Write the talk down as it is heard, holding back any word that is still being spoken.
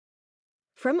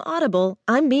From Audible,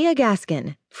 I'm Mia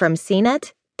Gaskin. From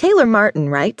CNET, Taylor Martin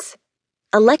writes,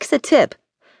 Alexa tip,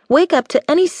 wake up to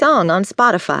any song on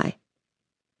Spotify.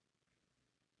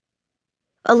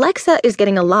 Alexa is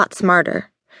getting a lot smarter.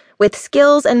 With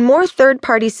skills and more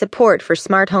third-party support for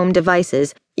smart home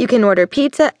devices, you can order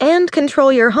pizza and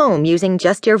control your home using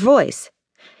just your voice.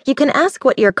 You can ask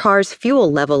what your car's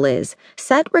fuel level is,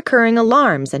 set recurring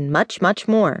alarms, and much, much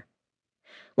more.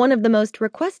 One of the most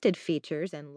requested features and